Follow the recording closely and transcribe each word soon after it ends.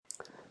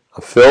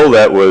Phil,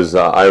 that was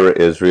Ira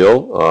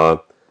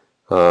Israel.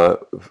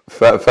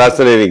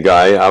 Fascinating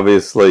guy.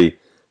 Obviously,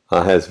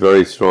 has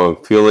very strong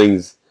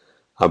feelings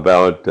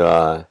about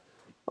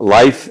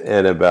life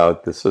and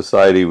about the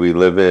society we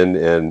live in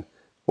and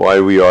why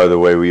we are the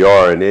way we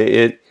are. And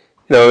it's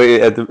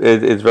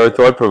very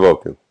thought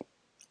provoking.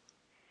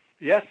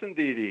 Yes,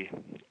 indeedy.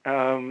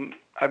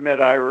 I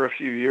met Ira a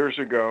few years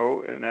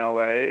ago in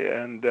LA,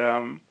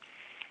 and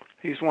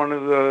he's one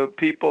of the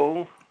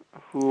people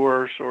who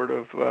are sort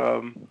of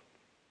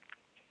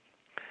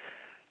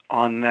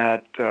on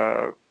that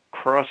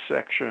cross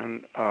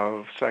section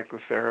of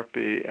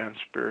psychotherapy and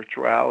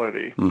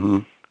spirituality Hmm.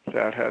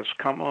 that has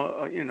come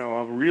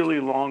a really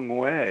long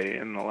way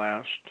in the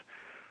last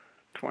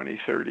 20,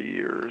 30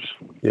 years.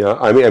 Yeah,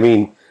 I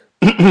mean,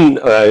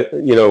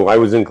 I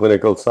was in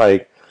clinical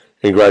psych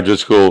in graduate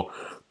school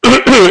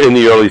in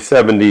the early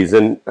 '70s,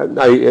 and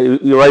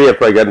right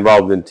after I got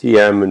involved in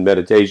TM and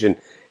meditation,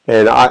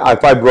 and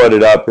if I brought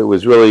it up, it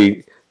was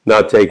really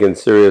not taken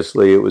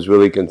seriously. It was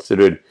really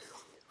considered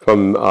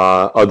from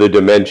other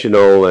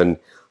dimensional, and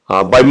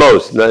by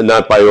most,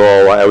 not by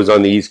all. I was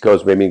on the East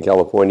Coast, maybe in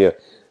California,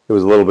 there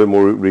was a little bit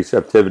more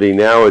receptivity.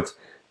 Now it's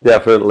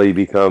definitely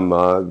become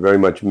very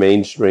much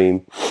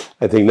mainstream.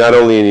 I think not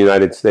only in the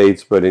United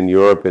States, but in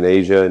Europe and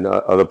Asia and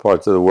other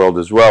parts of the world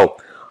as well.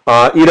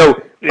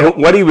 Yep.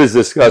 What he was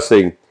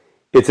discussing,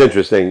 it's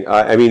interesting.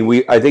 I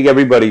mean, I think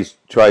everybody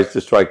tries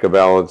to strike a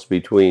balance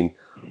between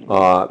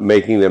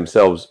making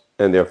themselves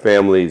and their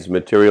families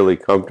materially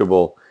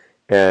comfortable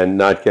and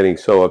not getting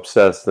so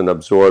obsessed and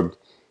absorbed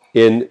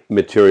in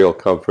material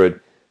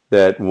comfort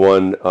that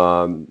one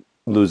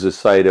loses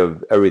sight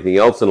of everything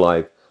else in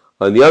life.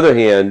 On the other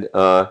hand,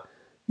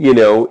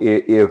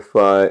 if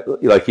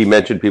like he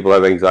mentioned, people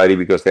have anxiety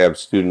because they have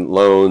student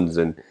loans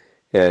and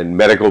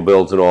medical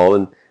bills and all,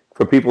 and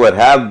for people that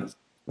have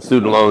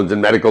student loans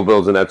and medical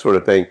bills and that sort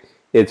of thing,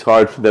 it's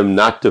hard for them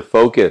not to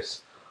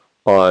focus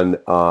on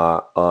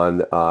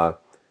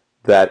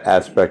that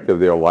aspect of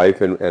their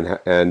life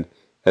and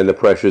the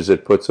pressures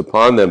it puts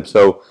upon them.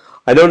 So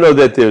I don't know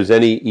that there's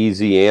any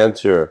easy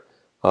answer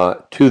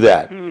to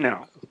that.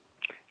 No,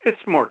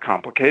 it's more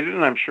complicated,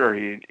 and I'm sure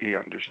he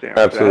understands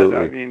that. I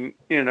Absolutely.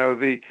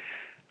 mean,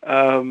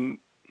 um,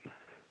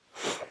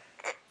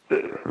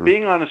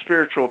 being on a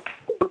spiritual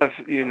path,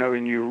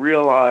 and you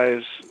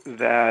realize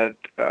that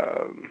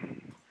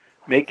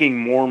making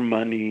more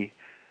money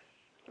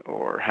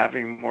or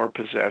having more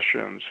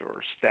possessions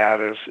or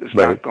status is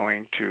Right. not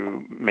going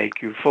to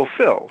make you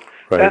fulfilled.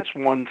 Right. That's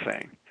one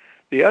thing.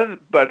 The other,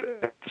 but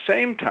at the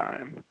same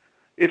time,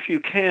 if you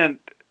can't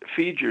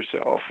feed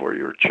yourself or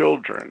your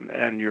children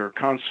and you're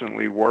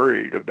constantly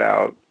worried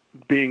about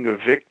being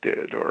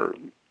evicted or,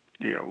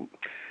 you know,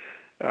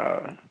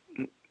 uh,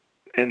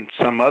 in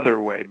some other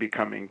way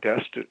becoming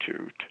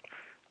destitute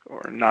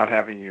or not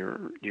having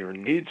your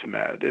needs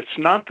met, it's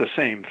not the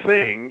same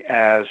thing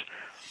as,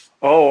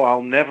 oh,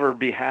 I'll never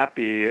be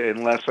happy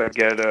unless I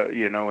get a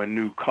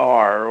new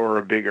car or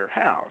a bigger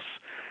house.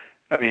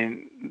 I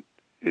mean,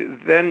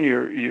 then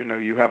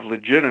you have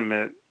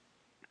legitimate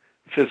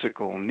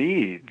physical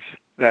needs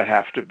that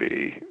have to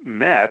be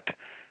met,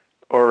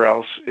 or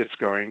else it's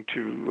going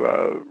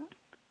to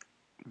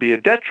be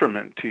a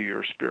detriment to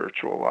your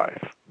spiritual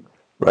life.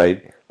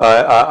 Right.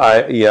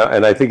 Yeah,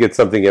 and I think it's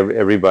something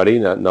everybody,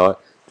 not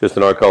just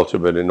in our culture,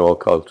 but in all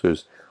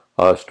cultures,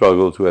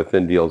 struggles with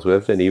and deals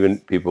with, and even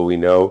people we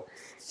know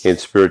in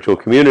spiritual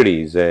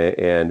communities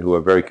and who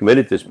are very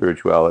committed to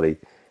spirituality,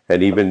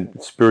 and even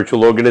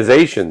spiritual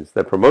organizations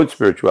that promote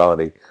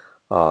spirituality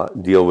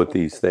deal with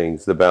these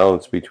things. The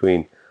balance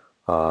between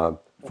uh,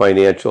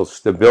 financial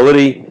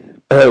stability,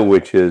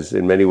 which is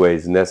in many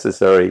ways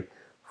necessary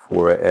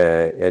for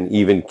an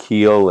even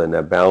keel and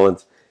a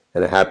balance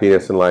and a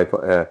happiness in life,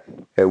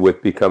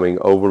 with becoming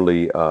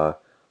overly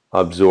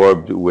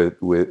absorbed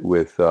with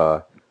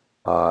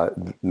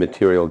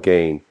material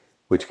gain,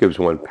 which gives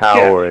one Yes,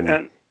 power, and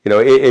and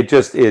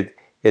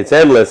it's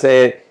endless.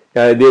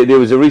 And there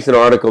was a recent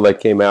article that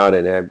came out,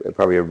 and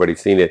probably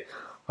everybody's seen it,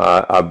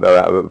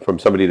 from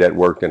somebody that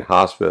worked in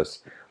hospice,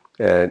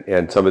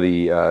 and some of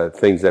the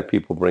things that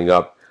people bring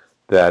up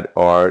that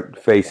are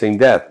facing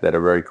death, that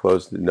are very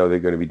close to know they're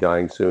going to be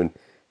dying soon,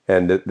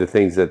 and the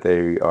things that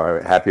they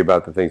are happy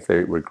about, the things they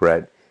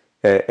regret.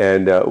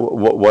 And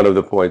one of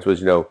the points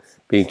was,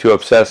 being too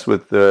obsessed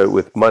with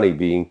money,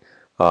 being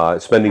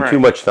spending too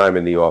right, much time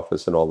in the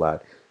office and all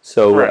that.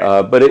 So,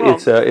 right. but Well,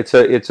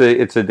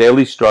 it's a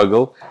daily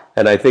struggle,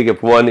 and I think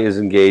if one is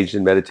engaged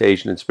in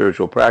meditation and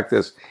spiritual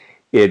practice,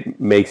 it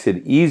makes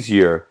it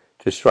easier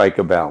to strike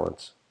a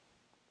balance.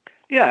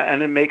 yeah,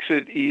 and it makes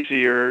it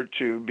easier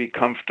to be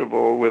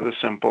comfortable with a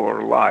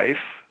simpler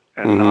life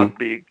and Hmm. not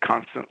be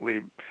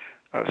constantly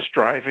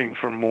striving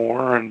for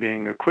more and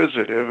being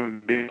acquisitive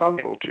and being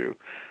able to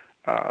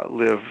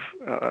live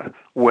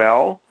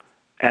well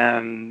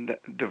and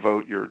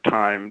devote your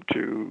time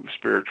to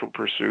spiritual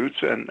pursuits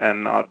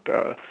and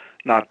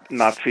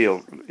not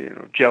feel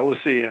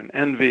jealousy and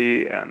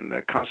envy and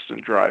the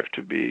constant drive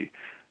to be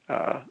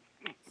uh,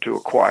 to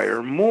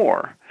acquire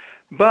more.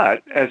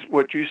 But as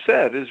what you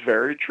said is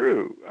very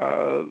true.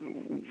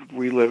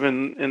 We live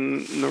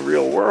in the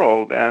real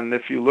world, and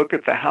if you look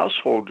at the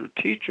householder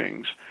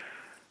teachings,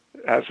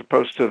 as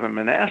opposed to the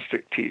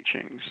monastic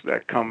teachings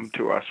that come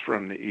to us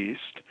from the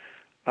East,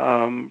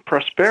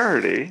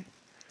 prosperity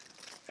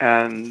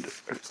and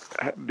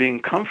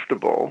being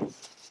comfortable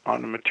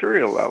on a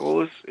material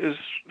level is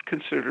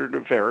considered a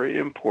very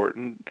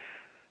important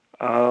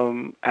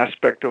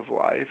aspect of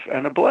life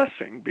and a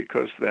blessing,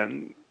 because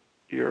then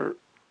you're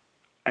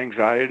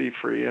anxiety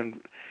free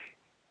and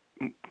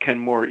can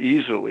more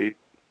easily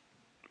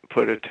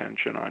put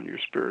attention on your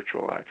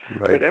spiritual life.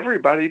 Right. But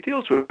everybody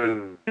deals with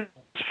it.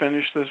 Let's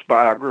finish this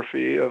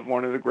biography of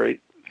one of the great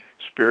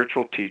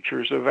spiritual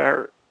teachers of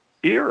our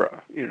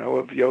era,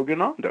 of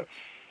Yogananda.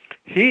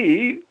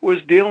 He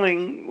was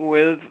dealing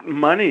with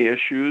money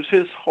issues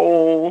his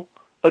whole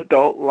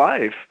adult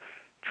life,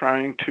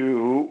 trying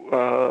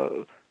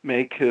to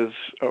make his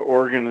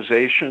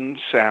organization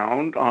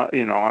sound,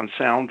 on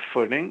sound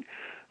footing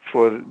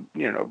for,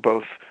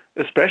 both,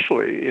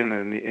 especially in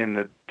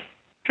the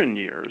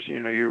years.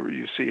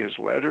 You see his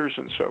letters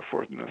and so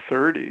forth in the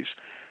 30s,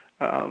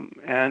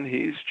 and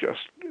he's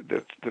just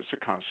that's a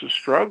constant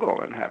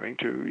struggle, and having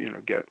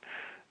to get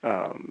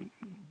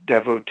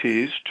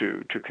devotees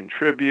to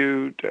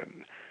contribute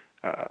and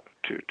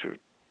to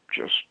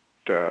just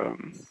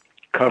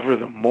cover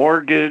the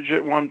mortgage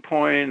at one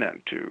point,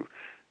 and to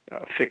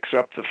fix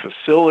up the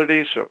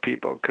facility so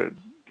people could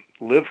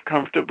live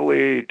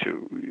comfortably,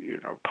 to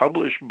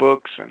publish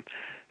books and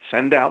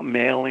send out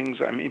mailings.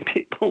 I mean,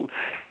 people,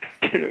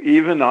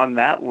 even on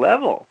that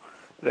level,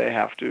 they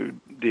have to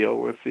deal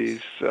with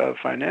these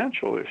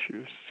financial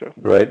issues. So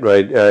Right.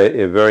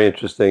 Very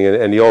interesting.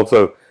 And you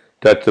also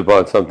touched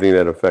upon something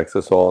that affects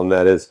us all, and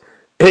that is,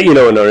 in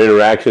our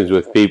interactions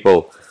with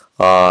people,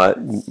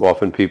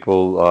 often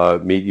people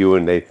meet you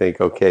and they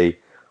think, okay,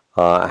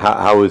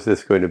 how is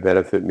this going to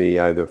benefit me,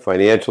 either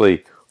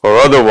financially or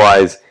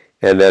otherwise?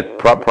 And that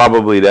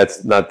probably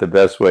that's not the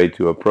best way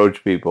to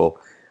approach people.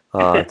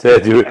 To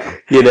do,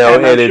 and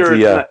I'm and it's sure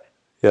it's not.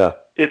 yeah.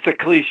 It's a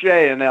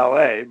cliche in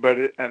L.A.,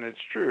 and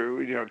it's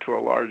true, to a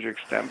large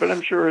extent. But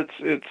I'm sure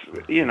it's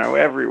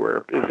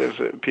everywhere.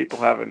 People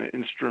have an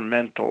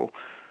instrumental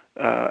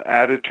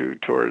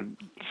attitude toward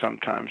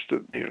sometimes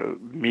to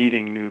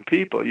meeting new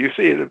people. You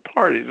see it at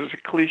parties. It's a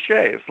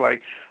cliche. It's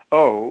like,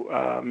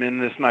 I'm in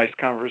this nice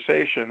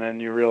conversation,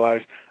 and you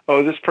realize,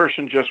 this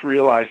person just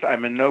realized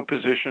I'm in no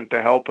position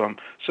to help him,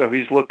 so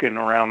he's looking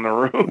around the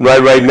room.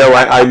 Right. No,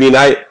 I mean,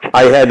 I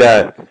had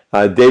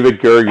David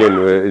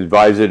Gergen,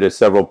 advisor to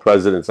several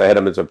presidents. I had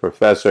him as a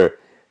professor,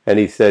 and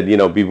he said,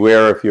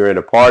 beware if you're in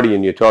a party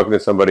and you're talking to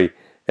somebody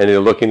and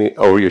you're looking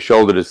over your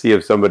shoulder to see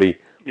if somebody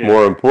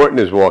more important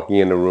is walking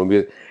in the room.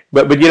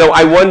 But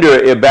I wonder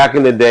if back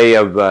in the day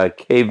of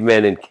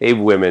cavemen and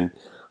cavewomen,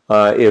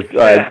 if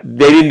they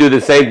didn't do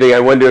the same thing. I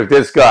wonder if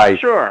this guy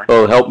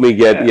will help me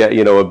get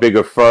a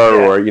bigger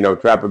fur, or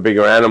trap a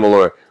bigger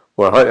animal,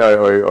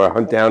 or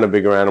hunt down a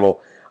bigger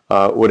animal,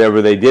 whatever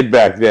they did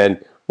back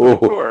then. Or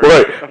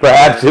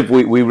perhaps if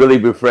we really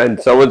befriend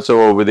so and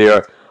so over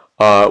there,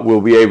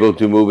 we'll be able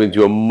to move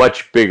into a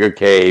much bigger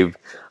cave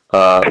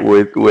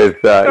with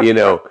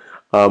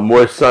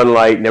more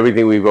sunlight and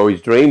everything we've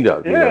always dreamed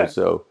of.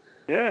 So.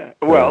 Yeah.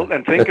 Well,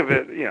 and think of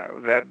it,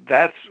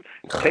 that's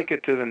take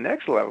it to the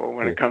next level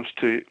when it comes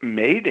to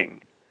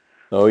mating.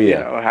 Oh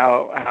yeah.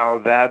 How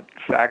that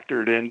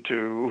factored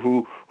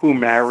into who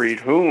married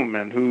whom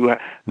and who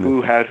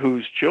had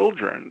whose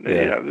children.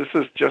 Yeah. This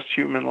is just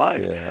human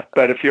life. Yeah.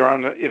 But if you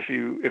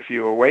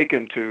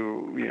awaken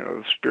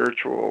to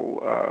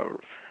spiritual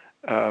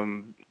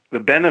the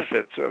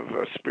benefits of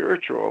a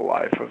spiritual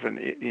life, of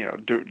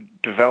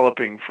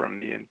developing from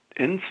the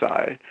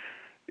inside,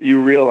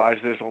 you realize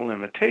there's a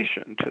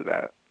limitation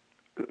to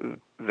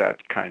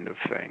that kind of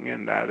thing,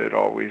 and that it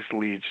always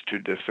leads to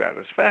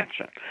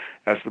dissatisfaction.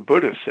 As the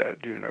Buddha said,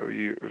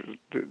 the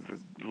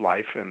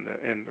life in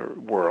the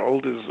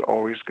world is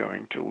always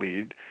going to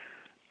lead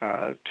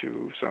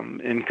to some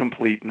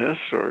incompleteness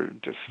or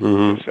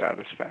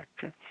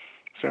dissatisfaction.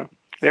 So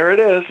there it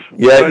is.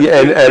 Yeah,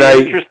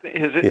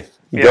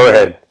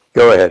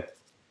 Go ahead.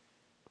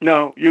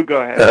 No, you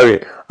go ahead.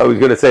 Okay. I was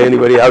going to say,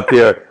 anybody out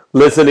there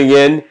listening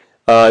in,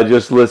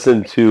 just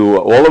listen to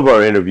all of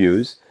our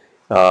interviews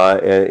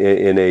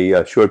in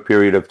a short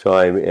period of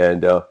time,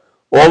 and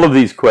all of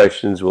these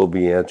questions will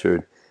be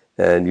answered,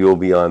 and you'll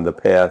be on the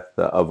path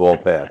of all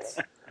paths.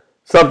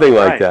 Something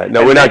like that.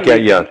 No, we're not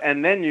getting young.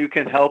 And then you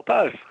can help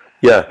us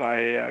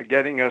by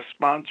getting us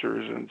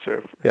sponsors and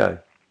so forth.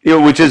 Yeah,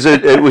 which is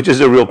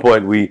a real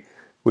point. We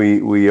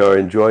are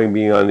enjoying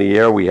being on the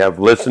air. We have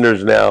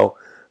listeners now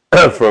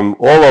from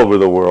all over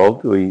the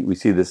world. We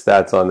see the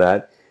stats on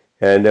that.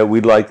 And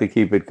we'd like to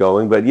keep it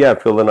going. But yeah,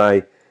 Phil and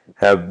I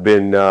have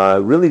been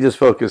really just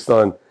focused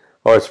on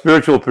our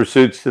spiritual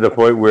pursuits, to the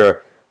point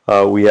where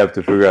we have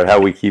to figure out how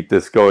we keep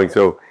this going.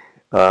 So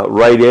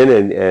write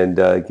in and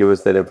give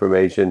us that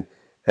information.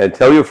 And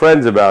tell your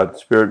friends about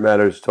Spirit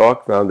Matters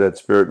Talk, found at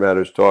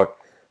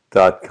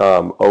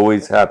spiritmatterstalk.com.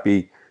 Always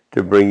happy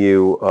to bring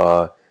you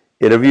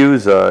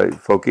interviews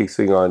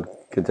focusing on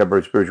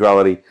contemporary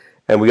spirituality,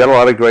 and we got a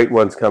lot of great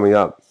ones coming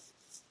up.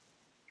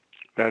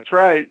 That's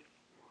right.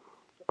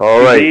 All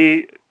To right,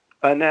 be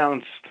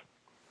announced.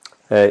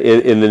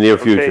 in the near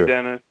Okay, future.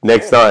 Dennis.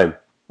 Next time,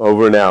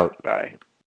 over and out. Bye.